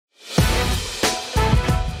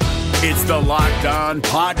It's the Locked On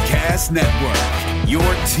Podcast Network, your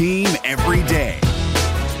team every day.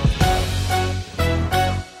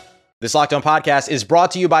 This Locked On Podcast is brought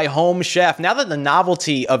to you by Home Chef. Now that the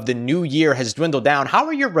novelty of the new year has dwindled down, how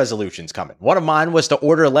are your resolutions coming? One of mine was to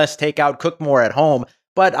order less takeout, cook more at home,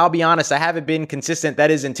 but I'll be honest, I haven't been consistent. That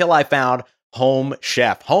is until I found Home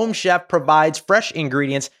Chef. Home Chef provides fresh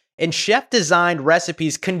ingredients and chef-designed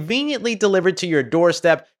recipes conveniently delivered to your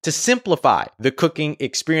doorstep to simplify the cooking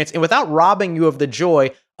experience and without robbing you of the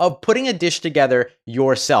joy of putting a dish together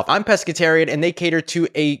yourself. I'm pescatarian and they cater to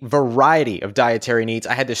a variety of dietary needs.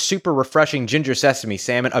 I had this super refreshing ginger sesame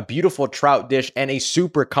salmon, a beautiful trout dish, and a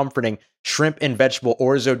super comforting shrimp and vegetable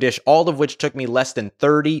orzo dish, all of which took me less than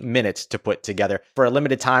 30 minutes to put together. For a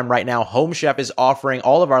limited time right now, Home Chef is offering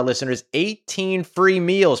all of our listeners 18 free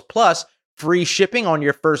meals plus free shipping on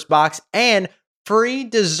your first box and free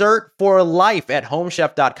dessert for life at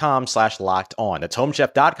homechef.com/lockedon. That's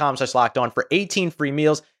homechef.com/lockedon for 18 free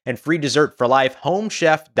meals and free dessert for life.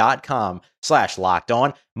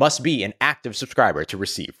 Homechef.com/lockedon. Must be an active subscriber to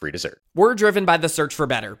receive free dessert. We're driven by the search for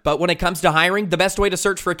better, but when it comes to hiring, the best way to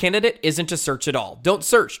search for a candidate isn't to search at all. Don't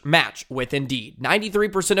search, match with Indeed.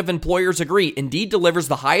 93% of employers agree Indeed delivers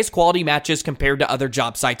the highest quality matches compared to other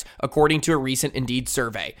job sites, according to a recent Indeed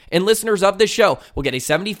survey. And listeners of this show will get a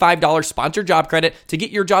 $75 sponsored job credit to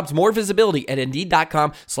get your jobs more visibility at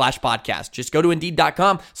Indeed.com/podcast. Just go to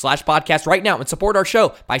Indeed.com/podcast right now and support our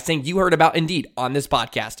show by saying you heard about Indeed on this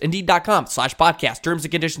podcast. Indeed.com/podcast. Terms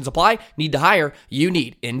and conditions apply. Need to hire? You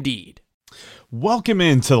need Indeed. Welcome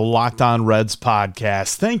into the Locked On Reds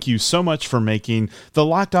podcast. Thank you so much for making the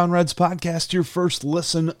Locked On Reds podcast your first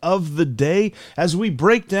listen of the day as we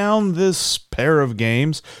break down this pair of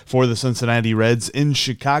games for the Cincinnati Reds in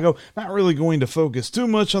Chicago. Not really going to focus too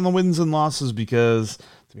much on the wins and losses because,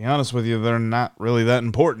 to be honest with you, they're not really that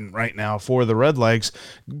important right now for the Redlegs,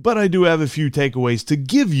 but I do have a few takeaways to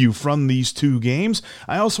give you from these two games.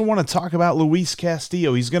 I also want to talk about Luis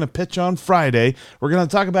Castillo. He's going to pitch on Friday. We're going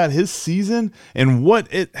to talk about his season and what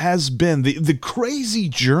it has been, the crazy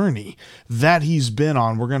journey that he's been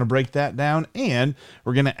on. We're going to break that down, and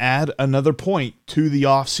we're going to add another point to the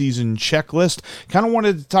offseason checklist. Kind of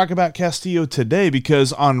wanted to talk about Castillo today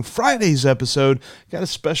because on Friday's episode, got a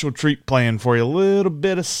special treat planned for you, a little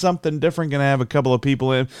bit of something different. Going to have a couple of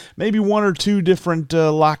people in, maybe one or two different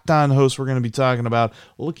Locked On hosts we're going to be talking about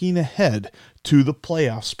looking ahead to the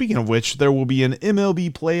playoffs. Speaking of which, there will be an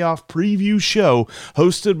MLB playoff preview show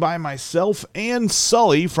hosted by myself and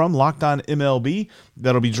Sully from Locked On MLB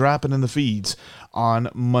that'll be dropping in the feeds on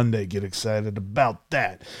Monday. Get excited about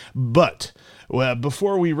that. But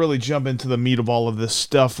before we really jump into the meat of all of this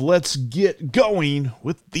stuff, let's get going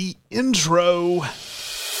with the intro.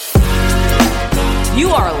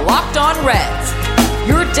 You are Locked On Reds,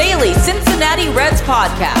 your daily Cincinnati Reds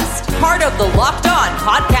podcast, part of the Locked On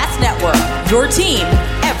Podcast Network, your team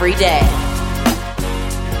every day.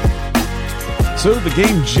 So the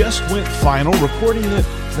game just went final, recording it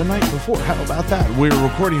the night before. How about that? We're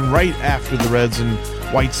recording right after the Reds and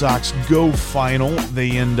White Sox go final.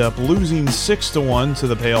 They end up losing 6-1 to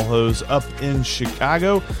the Pale Hose up in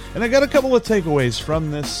Chicago. And I got a couple of takeaways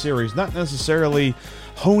from this series, not necessarily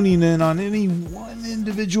honing in on any one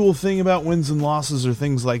individual thing about wins and losses or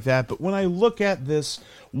things like that. But when I look at this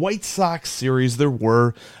White Sox series, there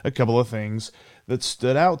were a couple of things that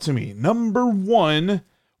stood out to me. Number one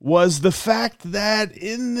was the fact that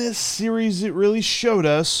in this series, it really showed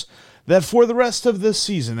us that for the rest of this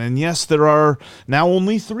season, and yes, there are now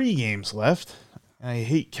only 3 games left. I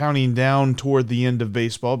hate counting down toward the end of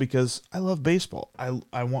baseball because I love baseball.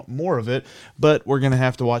 I want more of it, but we're going to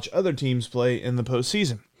have to watch other teams play in the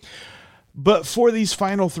postseason. But for these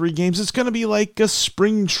final 3 games, it's going to be like a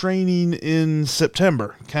spring training in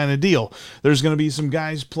September kind of deal. There's going to be some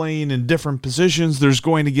guys playing in different positions. There's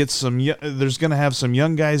going to have some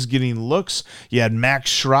young guys getting looks. You had Max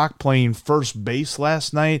Schrock playing first base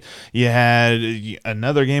last night. You had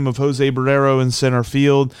another game of Jose Barrero in center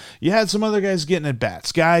field. You had some other guys getting at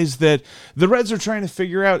bats, guys that the Reds are trying to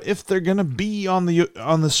figure out if they're going to be on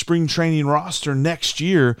the spring training roster next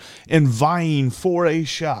year and vying for a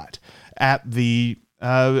shot at the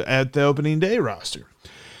opening day roster.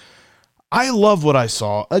 I love what I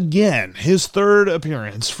saw. Again, his third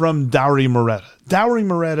appearance from Dauri Moreta. Dauri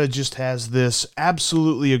Moreta just has this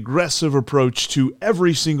absolutely aggressive approach to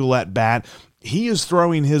every single at-bat. he is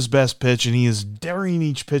throwing his best pitch, and he is daring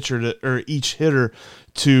each hitter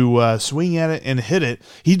to swing at it and hit it.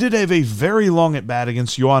 He did have a very long at bat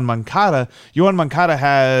against Yoan Moncada. Yoan Moncada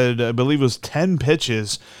had, I believe it was 10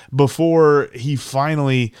 pitches before he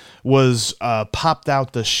finally was popped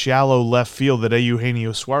out the shallow left field that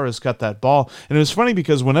Eugenio Suarez cut that ball. And it was funny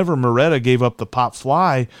because whenever Moreta gave up the pop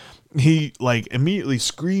fly, he immediately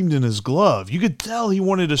screamed in his glove. You could tell he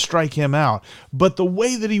wanted to strike him out, but the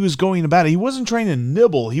way that he was going about it, he wasn't trying to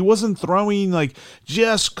nibble. He wasn't throwing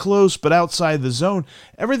just close but outside the zone.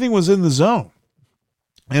 Everything was in the zone.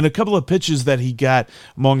 And a couple of pitches that he got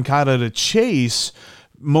Moncada to chase,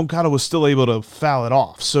 Moncada was still able to foul it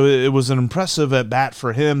off. So it was an impressive at-bat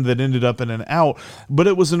for him that ended up in an out, but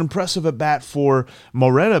it was an impressive at-bat for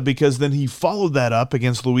Moreta because then he followed that up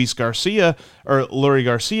against Luis Garcia, or Lurie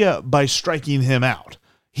Garcia, by striking him out.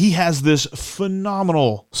 He has this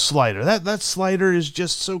phenomenal slider. That slider is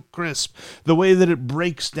just so crisp. The way that it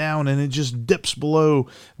breaks down and it just dips below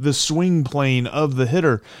the swing plane of the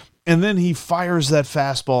hitter. And then he fires that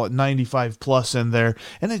fastball at 95 plus in there.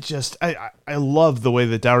 And it just, I love the way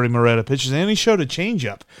that Dauri Moreta pitches. And he showed a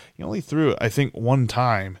changeup. He only threw it, I think, one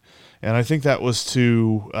time. And I think that was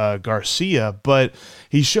to Garcia. But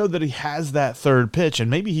he showed that he has that third pitch.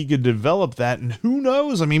 And maybe he could develop that. And who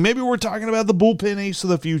knows? I mean, maybe we're talking about the bullpen ace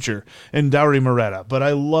of the future in Dauri Moreta. But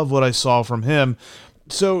I love what I saw from him.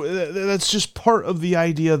 So that's just part of the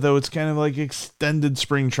idea, though. It's kind of like extended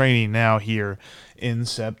spring training now here in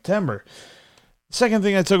September. Second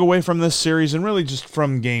thing I took away from this series, and really just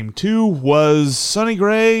from Game 2, was Sonny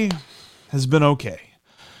Gray has been okay.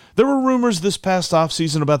 There were rumors this past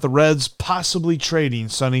offseason about the Reds possibly trading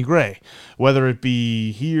Sonny Gray, whether it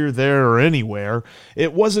be here, there, or anywhere.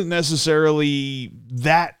 It wasn't necessarily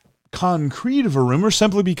that concrete of a rumor,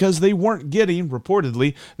 simply because they weren't getting,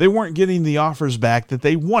 reportedly, they weren't getting the offers back that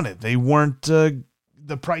they wanted. They weren't,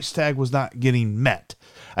 the price tag was not getting met.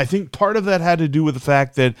 I think part of that had to do with the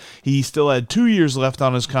fact that he still had 2 years left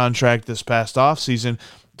on his contract this past offseason,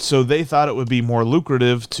 so they thought it would be more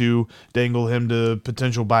lucrative to dangle him to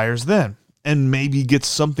potential buyers then, and maybe get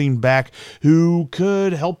something back who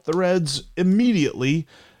could help the Reds immediately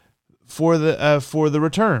for the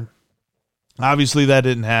return. Obviously, that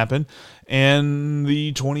didn't happen, and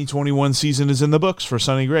the 2021 season is in the books for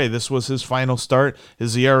Sonny Gray. This was his final start.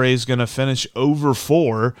 His ERA is going to finish over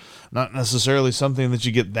 4. Not necessarily something that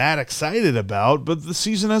you get that excited about, but the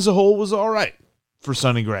season as a whole was all right for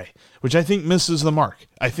Sonny Gray, which I think misses the mark.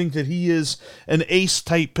 I think that he is an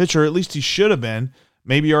ace-type pitcher, at least he should have been.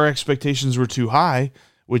 Maybe our expectations were too high,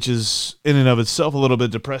 which is in and of itself a little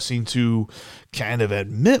bit depressing to kind of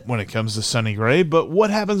admit when it comes to Sonny Gray. But what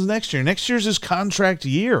happens next year? Next year's his contract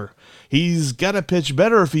year. He's got to pitch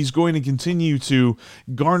better if he's going to continue to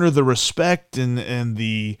garner the respect and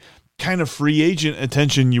the kind of free agent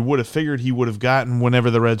attention you would have figured he would have gotten whenever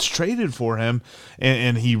the Reds traded for him.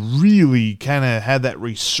 And he really kind of had that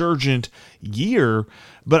resurgent year.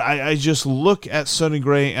 But I just look at Sonny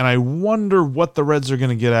Gray and I wonder what the Reds are going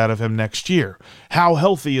to get out of him next year. How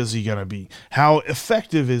healthy is he going to be? How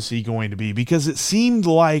effective is he going to be? Because it seemed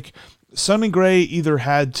like Sonny Gray either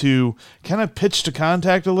had to kind of pitch to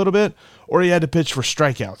contact a little bit or he had to pitch for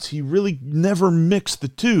strikeouts. He really never mixed the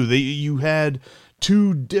two. You had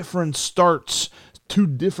two different starts, two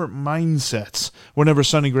different mindsets whenever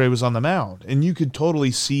Sonny Gray was on the mound. And you could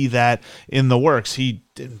totally see that in the works. He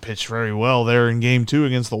didn't pitch very well there in Game 2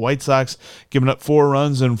 against the White Sox, giving up 4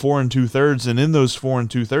 runs in 4 2/3. And in those 4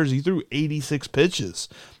 2/3, he threw 86 pitches.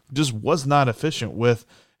 Just was not efficient with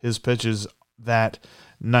his pitches that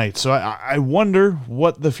night. So I wonder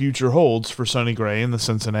what the future holds for Sonny Gray and the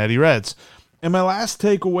Cincinnati Reds. And my last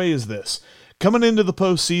takeaway is this. Coming into the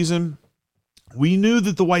postseason, we knew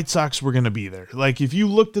that the White Sox were going to be there. Like, if you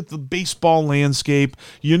looked at the baseball landscape,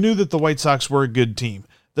 you knew that the White Sox were a good team.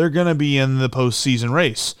 They're going to be in the postseason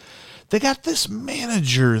race. They got this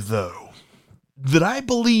manager, though, that I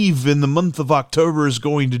believe in the month of October is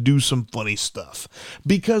going to do some funny stuff.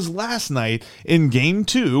 Because last night in Game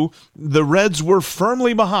 2, the Reds were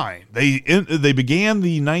firmly behind. They began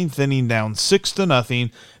the 9th inning down 6-0.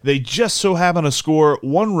 They just so happened to score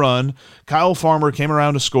 1 run. Kyle Farmer came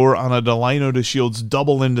around to score on a Delino DeShields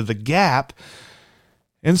double into the gap.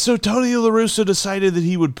 And so Tony La Russa decided that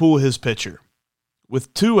he would pull his pitcher.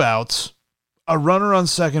 With 2 outs, a runner on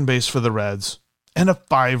second base for the Reds, and a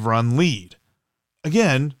 5-run lead.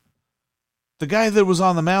 Again, the guy that was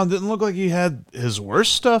on the mound didn't look like he had his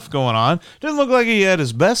worst stuff going on. Didn't look like he had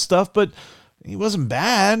his best stuff, but he wasn't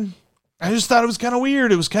bad. I just thought it was kind of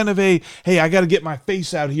weird. It was kind of hey, I got to get my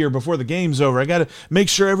face out here before the game's over. I got to make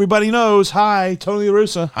sure everybody knows, hi, Tony La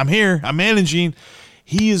Russa, I'm here, I'm managing.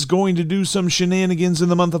 he is going to do some shenanigans in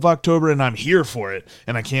the month of October, and I'm here for it,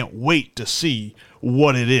 and I can't wait to see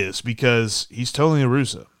what it is, because he's Tony La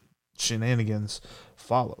Russa. Shenanigans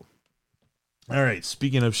follow. All right,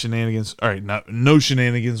 speaking of shenanigans, all right, no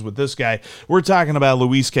shenanigans with this guy. We're talking about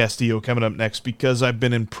Luis Castillo coming up next, because I've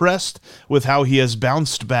been impressed with how he has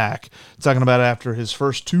bounced back. Talking about after his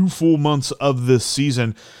first 2 full months of this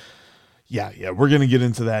season. Yeah, we're going to get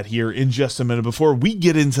into that here in just a minute. Before we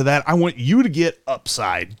get into that, I want you to get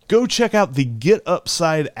Upside. Go check out the Get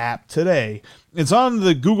Upside app today. It's on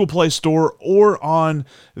the Google Play Store or on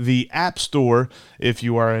the App Store if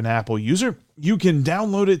you are an Apple user. You can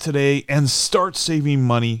download it today and start saving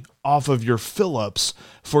money off of your fill-ups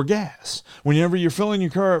for gas. Whenever you're filling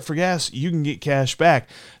your car up for gas, you can get cash back.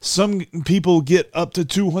 Some people get up to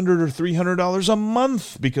 $200 or $300 a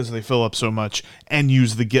month because they fill up so much and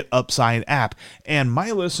use the Get Upside app. And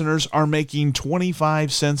my listeners are making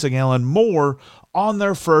 25 cents a gallon more on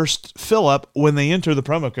their first fill-up when they enter the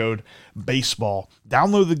promo code BASEBALL.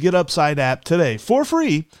 Download the Get Upside app today for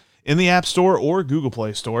free in the App Store or Google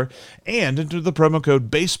Play Store, and enter the promo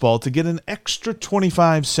code BASEBALL to get an extra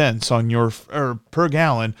 25 cents on your per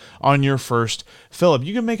gallon on your first fill-up.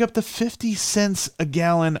 You can make up to 50 cents a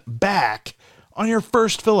gallon back on your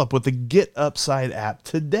first fill-up with the Get Upside app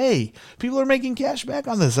today. People are making cash back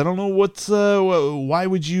on this. I don't know why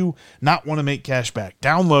would you not want to make cash back?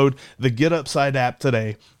 Download the Get Upside app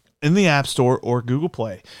today in the App Store or Google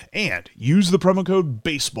Play, and use the promo code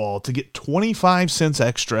BASEBALL to get 25 cents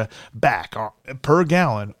extra back per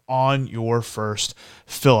gallon on your first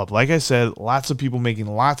fill-up. Like I said, lots of people making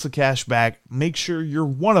lots of cash back. Make sure you're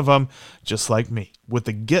one of them, just like me, with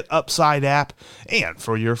the Get Upside app. And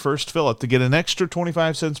for your first fill-up, to get an extra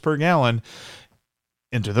 25 cents per gallon,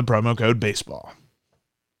 enter the promo code BASEBALL.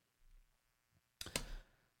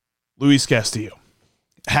 Luis Castillo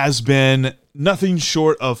has been nothing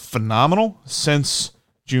short of phenomenal since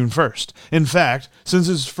June 1st. In fact, since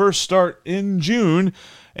his first start in June,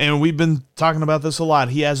 and we've been talking about this a lot,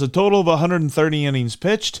 he has a total of 130 innings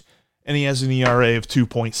pitched, and he has an ERA of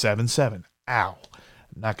 2.77. Ow.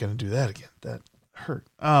 I'm not going to do that again. That hurt.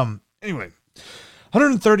 Anyway,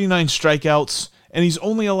 139 strikeouts, and he's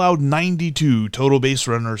only allowed 92 total base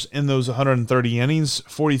runners in those 130 innings,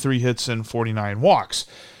 43 hits, and 49 walks.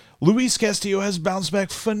 Luis Castillo has bounced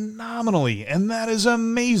back phenomenally, and that is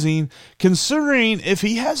amazing, considering if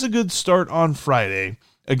he has a good start on Friday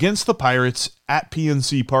against the Pirates at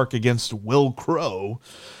PNC Park against Will Crow,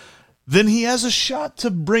 then he has a shot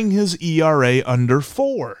to bring his ERA under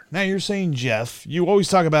 4. Now you're saying, Jeff, you always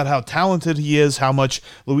talk about how talented he is, how much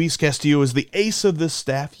Luis Castillo is the ace of this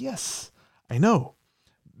staff. Yes, I know.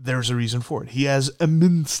 There's a reason for it. He has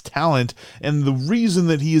immense talent, and the reason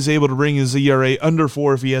that he is able to bring his ERA under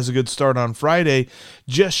 4 if he has a good start on Friday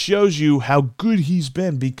just shows you how good he's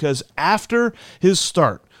been, because after his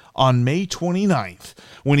start on May 29th,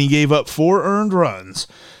 when he gave up 4 earned runs,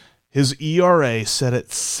 his ERA set at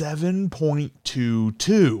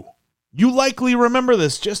 7.22. You likely remember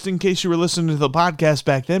this, just in case you were listening to the podcast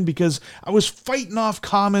back then, because I was fighting off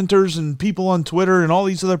commenters and people on Twitter and all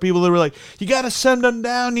these other people that were like, you got to send him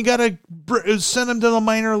down. You got to send him to the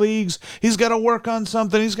minor leagues. He's got to work on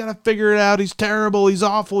something. He's got to figure it out. He's terrible. He's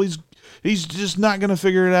awful. He's just not going to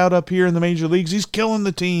figure it out up here in the major leagues. He's killing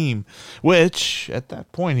the team, which at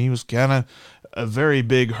that point he was kind of a very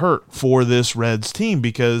big hurt for this Reds team,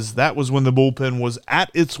 because that was when the bullpen was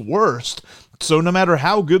at its worst. So no matter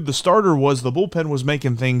how good the starter was, the bullpen was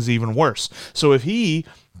making things even worse. So if he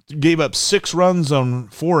gave up 6 runs on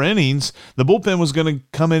 4 innings, the bullpen was going to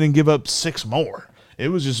come in and give up 6 more. It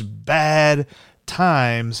was just bad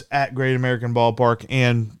times at Great American Ballpark,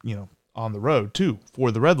 and, on the road too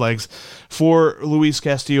for the Redlegs for Luis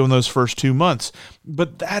Castillo in those first 2 months.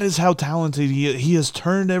 But that is how talented he has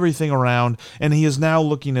turned everything around, and he is now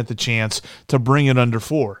looking at the chance to bring it under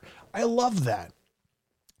 4. I love that.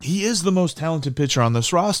 He is the most talented pitcher on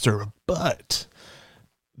this roster, but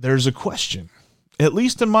there's a question, at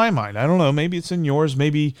least in my mind. I don't know, maybe it's in yours,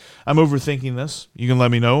 maybe I'm overthinking this. You can let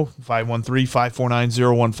me know,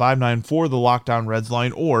 513-549-0159 for the Locked On Reds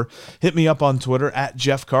line, or hit me up on Twitter at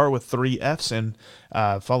Jeff Carr with 3 Fs, and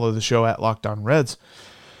follow the show at Locked On Reds.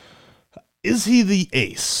 Is he the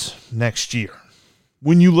ace next year?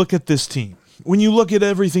 When you look at this team, when you look at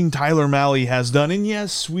everything Tyler Mahle has done, and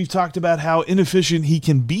yes, we've talked about how inefficient he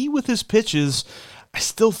can be with his pitches, I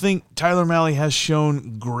still think Tyler Mahle has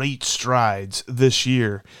shown great strides this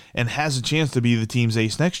year and has a chance to be the team's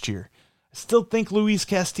ace next year. I still think Luis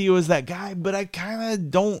Castillo is that guy, but I kind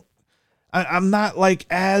of don't I'm not like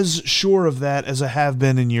as sure of that as I have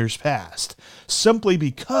been in years past, simply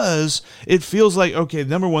because it feels like, okay,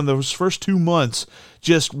 number one, those first 2 months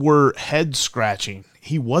just were head scratching.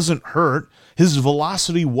 He wasn't hurt. His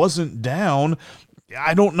velocity wasn't down.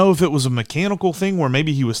 I don't know if it was a mechanical thing where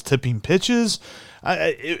maybe he was tipping pitches.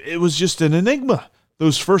 It was just an enigma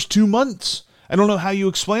those first 2 months. I don't know how you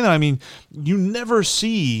explain it. I mean, you never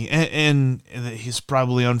see, and it's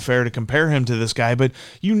probably unfair to compare him to this guy, but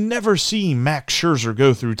you never see Max Scherzer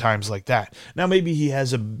go through times like that. Now, maybe he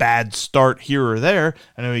has a bad start here or there.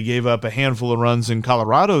 I know he gave up a handful of runs in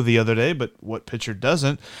Colorado the other day, but what pitcher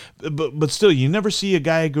doesn't? But still, you never see a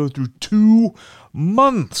guy go through 2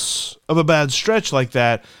 months of a bad stretch like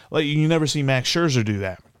that. Like, you never see Max Scherzer do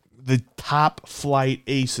that. The top flight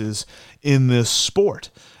aces in this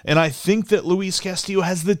sport. And I think that Luis Castillo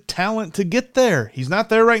has the talent to get there. He's not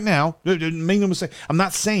there right now. Make no mistake. I'm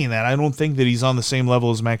not saying that. I don't think that he's on the same level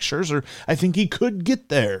as Max Scherzer. I think he could get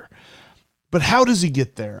there. But how does he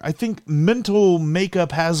get there? I think mental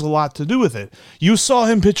makeup has a lot to do with it. You saw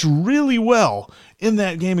him pitch really well in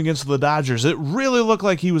that game against the Dodgers. It really looked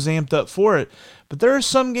like he was amped up for it. But there are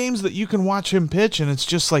some games that you can watch him pitch, and it's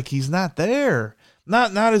just like he's not there.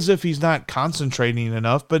 Not as if he's not concentrating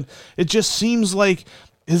enough, but it just seems like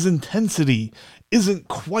his intensity isn't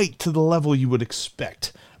quite to the level you would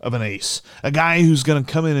expect of an ace, a guy who's going to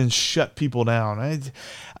come in and shut people down.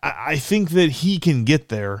 I think that he can get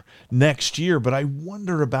there next year, but I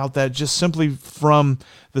wonder about that just simply from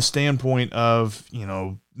the standpoint of,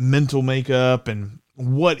 mental makeup and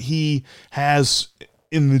what he has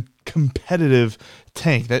in the competitive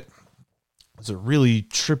tank. That it's a really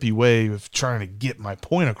trippy way of trying to get my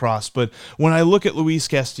point across, but when I look at Luis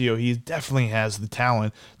Castillo, he definitely has the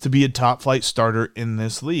talent to be a top-flight starter in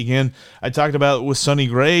this league. And I talked about it with Sonny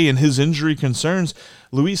Gray and his injury concerns.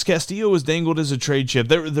 Luis Castillo was dangled as a trade chip.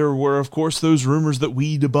 There were, of course, those rumors that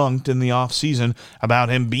we debunked in the offseason about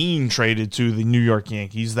him being traded to the New York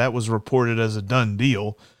Yankees. That was reported as a done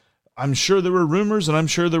deal. I'm sure there were rumors, and I'm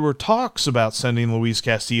sure there were talks about sending Luis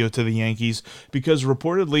Castillo to the Yankees because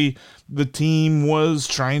reportedly the team was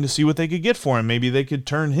trying to see what they could get for him. Maybe they could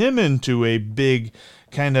turn him into a big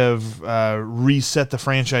kind of reset the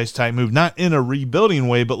franchise type move, not in a rebuilding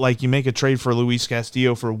way, but like you make a trade for Luis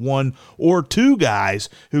Castillo for 1 or 2 guys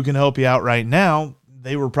who can help you out right now.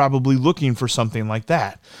 They were probably looking for something like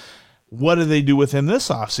that. What do they do with him this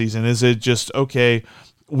offseason? Is it just, okay,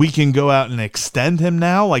 we can go out and extend him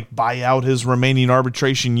now, like buy out his remaining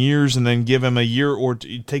arbitration years and then give him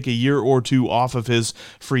take a year or 2 off of his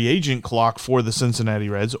free agent clock for the Cincinnati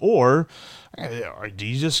Reds? Or do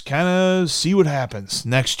you just kind of see what happens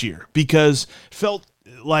next year? Because it felt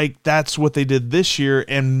like that's what they did this year,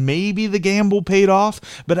 and maybe the gamble paid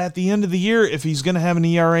off, but at the end of the year, if he's going to have an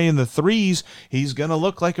ERA in the 3s, he's going to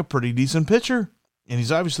look like a pretty decent pitcher. And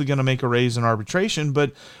he's obviously going to make a raise in arbitration,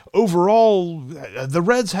 but overall, the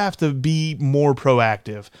Reds have to be more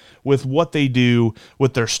proactive with what they do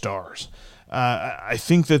with their stars. I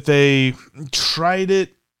think that they tried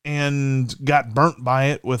it and got burnt by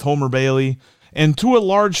it with Homer Bailey. And to a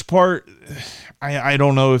large part, I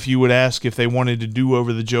don't know if you would ask if they wanted to do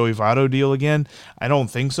over the Joey Votto deal again. I don't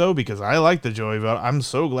think so, because I like the Joey Votto. I'm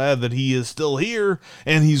so glad that he is still here,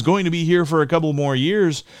 and he's going to be here for a couple more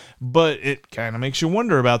years. But it kind of makes you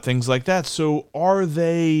wonder about things like that. So are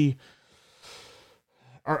they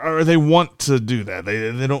want to do that?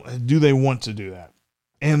 Do they want to do that?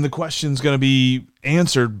 And the question's going to be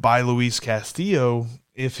answered by Luis Castillo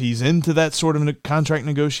if he's into that sort of contract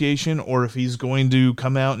negotiation, or if he's going to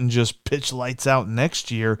come out and just pitch lights out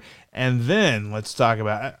next year. And then let's talk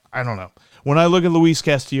about, I don't know. When I look at Luis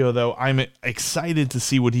Castillo, though, I'm excited to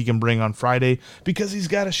see what he can bring on Friday, because he's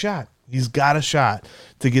got a shot. He's got a shot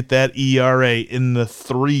to get that ERA in the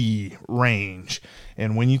 3 range.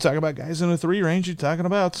 And when you talk about guys in the 3 range, you're talking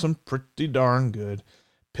about some pretty darn good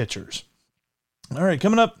pitchers. All right,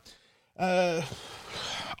 coming up,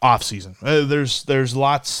 off season. There's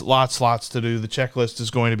lots to do. The checklist is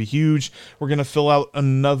going to be huge. We're going to fill out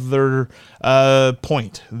another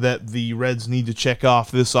point that the Reds need to check off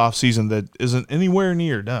this off season that isn't anywhere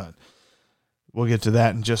near done. We'll get to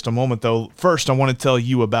that in just a moment, though. First, I want to tell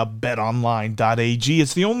you about betonline.ag.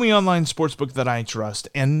 It's the only online sportsbook that I trust,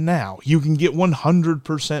 and now you can get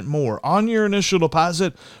 100% more on your initial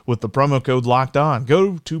deposit with the promo code LOCKEDON.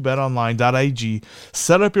 Go to betonline.ag,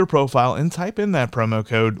 set up your profile, and type in that promo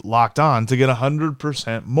code LOCKEDON to get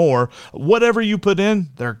 100% more. Whatever you put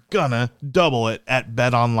in, they're gonna double it at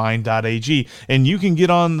betonline.ag. And you can get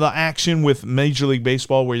on the action with Major League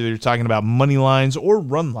Baseball, whether you're talking about money lines or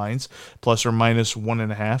run lines, plus or minus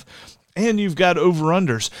 1.5. And you've got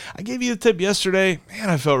over-unders. I gave you a tip yesterday. Man,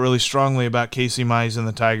 I felt really strongly about Casey Mize and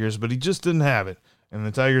the Tigers, but he just didn't have it. And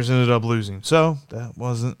the Tigers ended up losing. So that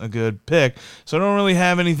wasn't a good pick. So I don't really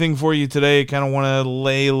have anything for you today. Kind of want to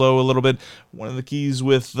lay low a little bit. One of the keys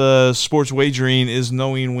with sports wagering is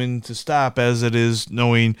knowing when to stop, as it is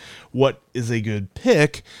knowing what is a good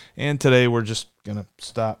pick. And today we're just going to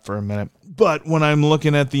stop for a minute. But when I'm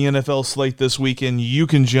looking at the NFL slate this weekend, you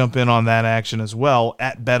can jump in on that action as well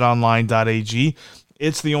at betonline.ag.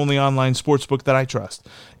 It's the only online sportsbook that I trust.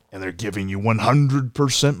 And they're giving you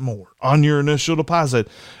 100% more on your initial deposit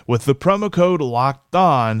with the promo code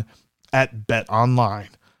LOCKEDON at betonline.ag.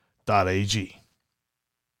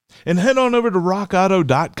 And head on over to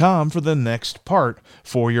rockauto.com for the next part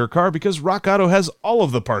for your car, because Rock Auto has all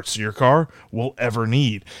of the parts your car will ever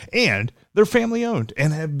need. And they're family owned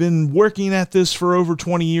and have been working at this for over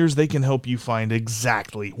 20 years. They can help you find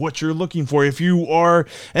exactly what you're looking for. If you are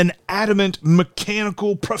an adamant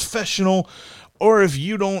mechanical professional, or if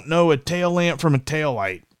you don't know a tail lamp from a tail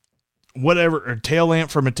light, whatever, or tail lamp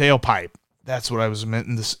from a tailpipe. That's what I was meant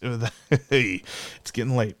in this. Hey, it's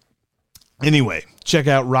getting late. Anyway, check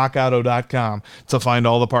out rockauto.com to find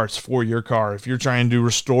all the parts for your car. If you're trying to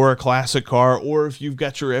restore a classic car, or if you've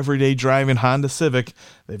got your everyday driving Honda Civic,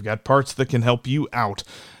 they've got parts that can help you out,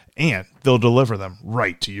 and they'll deliver them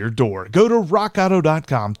right to your door. Go to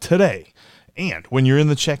rockauto.com today. And when you're in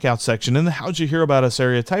the checkout section in the How'd You Hear About Us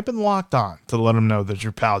area, type in Locked On to let them know that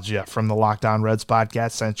your pal Jeff from the Locked On Reds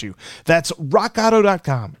podcast sent you. That's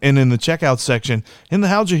rockauto.com. And in the checkout section in the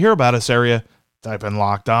How'd You Hear About Us area, type in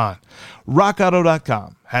Locked On.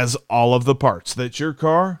 rockauto.com has all of the parts that your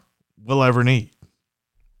car will ever need.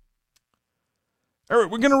 All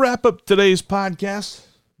right, we're going to wrap up today's podcast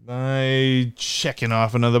by checking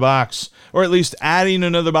off another box, or at least adding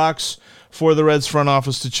another box for the Reds front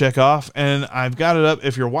office to check off, and I've got it up.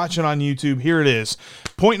 If you're watching on YouTube, here it is.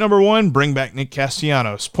 Point number 1, bring back Nick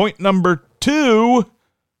Castellanos. Point number 2,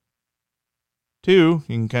 you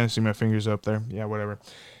can kind of see my fingers up there. Yeah, whatever.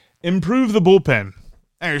 Improve the bullpen.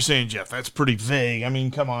 Now you're saying, Jeff, that's pretty vague. I mean,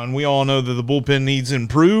 come on. We all know that the bullpen needs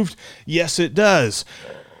improved. Yes, it does.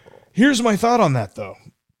 Here's my thought on that, though.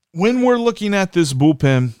 When we're looking at this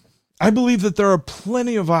bullpen, I believe that there are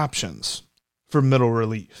plenty of options for middle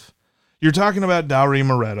relief. You're talking about Dauri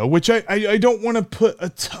Moretto, which I don't want to put a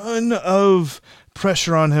ton of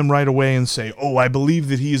pressure on him right away and say, oh, I believe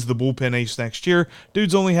that he is the bullpen ace next year.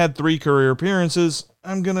 Dude's only had 3 career appearances.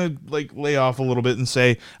 I'm going to lay off a little bit and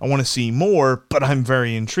say I want to see more, but I'm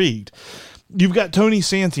very intrigued. You've got Tony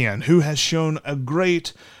Santillan, who has shown a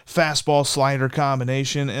great fastball slider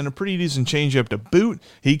combination and a pretty decent changeup to boot.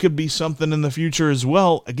 He could be something in the future as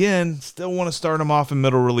well. Again, still want to start him off in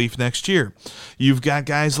middle relief next year. You've got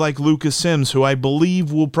guys like Lucas Sims, who I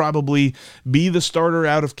believe will probably be the starter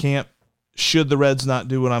out of camp should the Reds not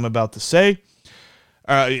do what I'm about to say.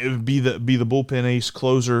 Be the bullpen ace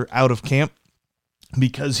closer out of camp,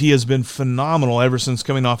 because he has been phenomenal ever since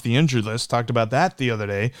coming off the injured list. Talked about that the other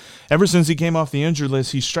day. Ever since he came off the injured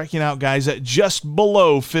list, he's striking out guys at just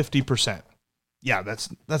below 50%. Yeah,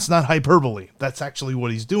 that's not hyperbole. That's actually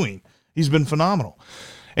what he's doing. He's been phenomenal.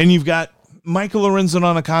 And you've got Michael Lorenzen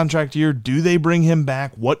on a contract year. Do they bring him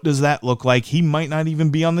back? What does that look like? He might not even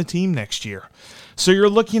be on the team next year. So you're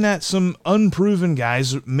looking at some unproven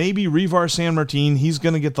guys. Maybe Revar Sanmartin, he's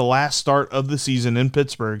going to get the last start of the season in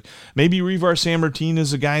Pittsburgh. Maybe Revar Sanmartin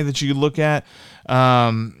is a guy that you look at.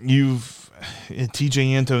 TJ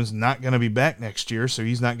Antone's not going to be back next year, so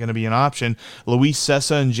he's not going to be an option. Luis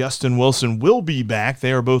Sessa and Justin Wilson will be back.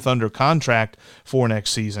 They are both under contract for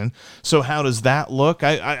next season. So how does that look?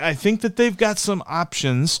 I think that they've got some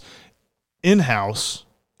options in-house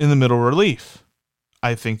in the middle relief.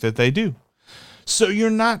 I think that they do. So you're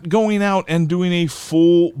not going out and doing a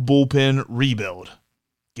full bullpen rebuild.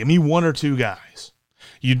 Give me 1 or 2 guys.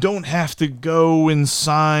 You don't have to go and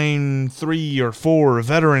sign 3 or 4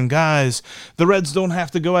 veteran guys. The Reds don't have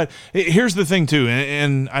to go out. Here's the thing, too,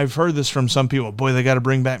 and I've heard this from some people. Boy, they got to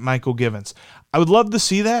bring back Michael Givens. I would love to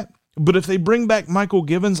see that, but if they bring back Michael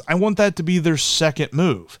Givens, I want that to be their second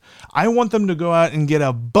move. I want them to go out and get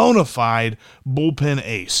a bona fide bullpen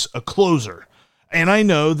ace, a closer. And I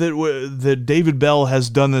know that David Bell has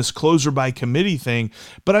done this closer by committee thing,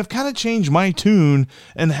 but I've kind of changed my tune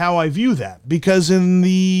and how I view that, because in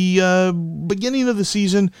the beginning of the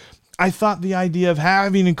season, I thought the idea of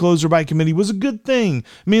having a closer by committee was a good thing. It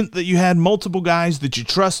meant that you had multiple guys that you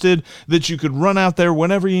trusted, that you could run out there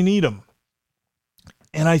whenever you need them.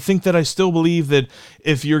 And I think that I still believe that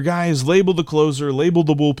if your guy is labeled the closer, labeled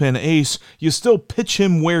the bullpen ace, you still pitch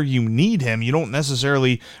him where you need him. You don't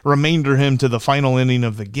necessarily remainder him to the final inning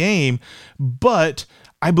of the game. But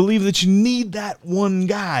I believe that you need that one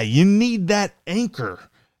guy. You need that anchor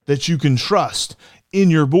that you can trust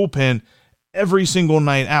in your bullpen every single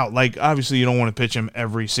night out. Like, obviously, you don't want to pitch him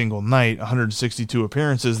every single night. 162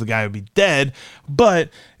 appearances, the guy would be dead. But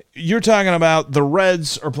you're talking about the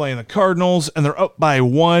Reds are playing the Cardinals, and they're up by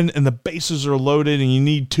 1, and the bases are loaded, and you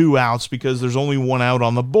need 2 outs because there's only 1 out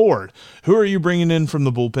on the board. Who are you bringing in from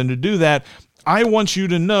the bullpen to do that? I want you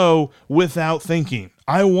to know without thinking.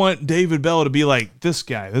 I want David Bell to be like, this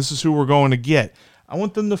guy, this is who we're going to get. I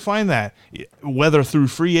want them to find that, whether through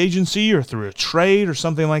free agency or through a trade or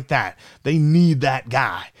something like that. They need that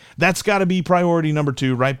guy. That's got to be priority number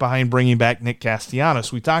 2, right behind bringing back Nick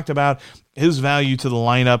Castellanos. We talked about his value to the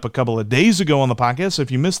lineup a couple of days ago on the podcast. So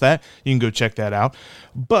if you missed that, you can go check that out.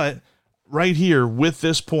 But right here with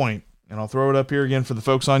this point, and I'll throw it up here again for the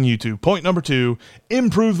folks on YouTube. Point number 2,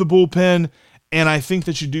 improve the bullpen. And I think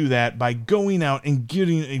that you do that by going out and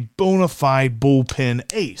getting a bona fide bullpen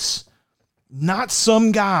ace. Not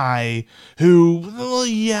some guy who, well,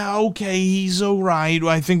 yeah, okay, he's all right.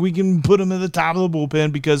 I think we can put him at the top of the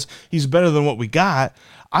bullpen because he's better than what we got.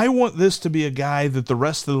 I want this to be a guy that the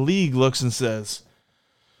rest of the league looks and says,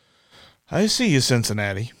 I see you,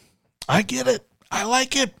 Cincinnati. I get it. I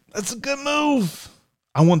like it. That's a good move.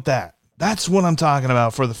 I want that. That's what I'm talking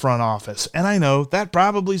about for the front office. And I know that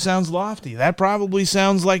probably sounds lofty. That probably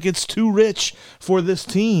sounds like it's too rich for this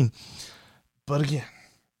team. But again,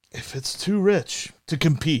 if it's too rich to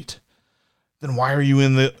compete, then why are you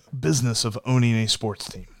in the business of owning a sports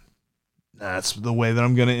team? That's the way that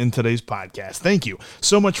I'm going to end today's podcast. Thank you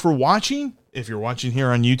so much for watching. If you're watching here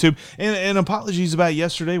on YouTube, and apologies about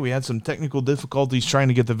yesterday. We had some technical difficulties trying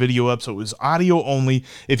to get the video up, so it was audio only.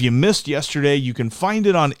 If you missed yesterday, you can find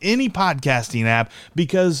it on any podcasting app,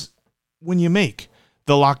 because when you make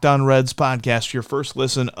the Locked On Reds podcast your first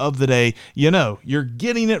listen of the day, you know you're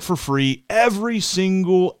getting it for free. Every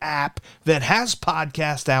single app that has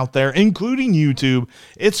podcast out there, including YouTube,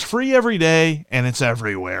 it's free every day, and it's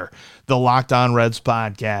everywhere. The Locked On Reds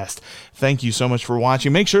podcast. Thank you so much for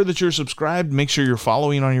watching. Make sure that you're subscribed. Make sure you're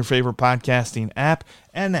following on your favorite podcasting app.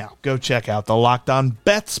 And now go check out the Locked On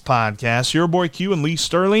Bets podcast. Your boy Q and Lee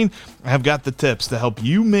Sterling have got the tips to help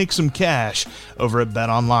you make some cash over at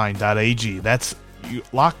betonline.ag. That's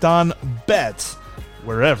Locked On Bets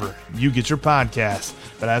wherever you get your podcast.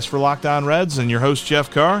 But as for Locked On Reds and your host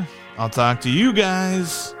Jeff Carr, I'll talk to you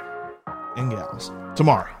guys and gals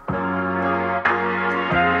tomorrow.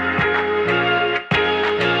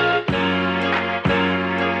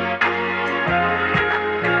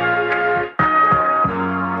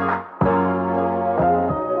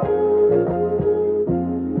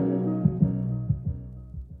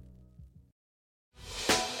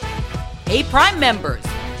 Hey, Prime members,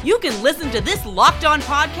 you can listen to this Locked On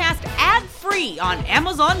podcast ad-free on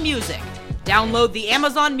Amazon Music. Download the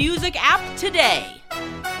Amazon Music app today.